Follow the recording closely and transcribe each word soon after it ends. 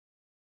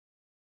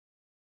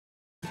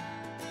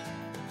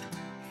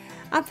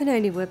At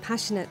Pannone, we're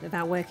passionate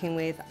about working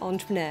with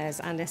entrepreneurs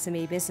and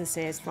SME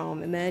businesses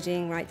from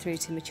emerging right through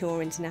to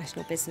mature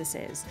international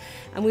businesses.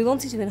 And we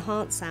wanted to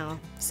enhance our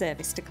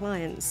service to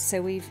clients.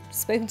 So we've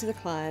spoken to the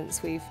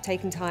clients, we've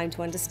taken time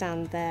to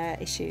understand their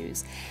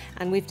issues,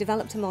 and we've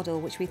developed a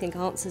model which we think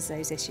answers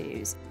those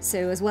issues.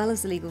 So as well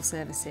as the legal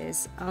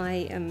services,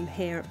 I am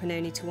here at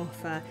Pannone to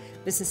offer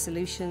business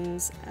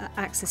solutions,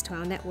 access to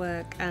our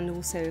network, and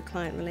also a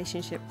client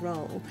relationship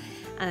role.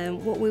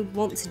 What we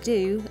want to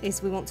do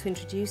is we want to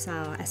introduce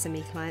our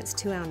SME clients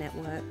to our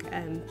network,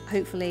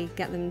 hopefully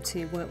get them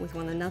to work with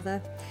one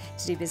another,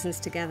 to do business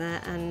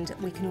together, and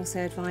we can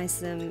also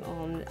advise them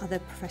on other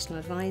professional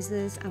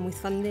advisors and with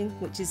funding,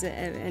 which is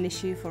an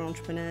issue for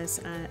entrepreneurs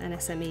and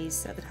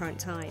SMEs at the current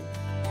time.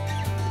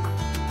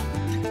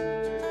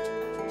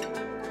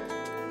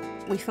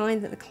 We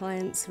find that the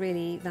clients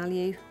really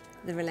value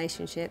the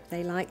relationship.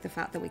 They like the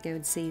fact that we go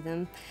and see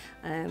them.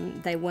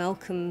 They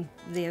welcome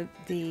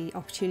the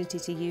opportunity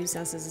to use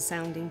us as a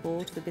sounding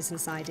board for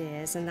business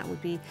ideas, and that would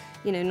be,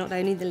 not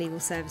only the legal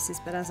services,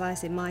 but as I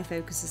said, my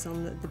focus is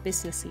on the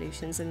business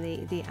solutions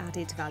and the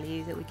added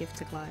value that we give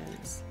to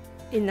clients.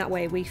 In that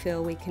way, we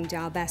feel we can do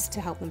our best to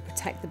help them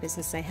protect the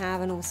business they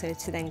have and also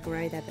to then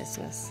grow their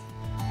business.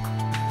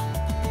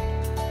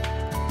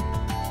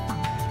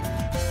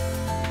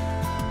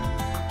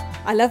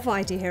 I love what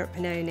I do here at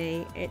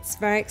Pannone. It's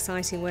very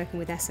exciting working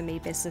with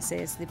SME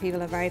businesses. The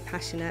people are very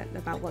passionate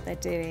about what they're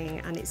doing,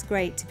 and it's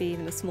great to be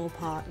even a small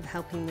part of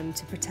helping them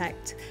to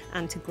protect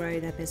and to grow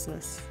their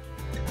business.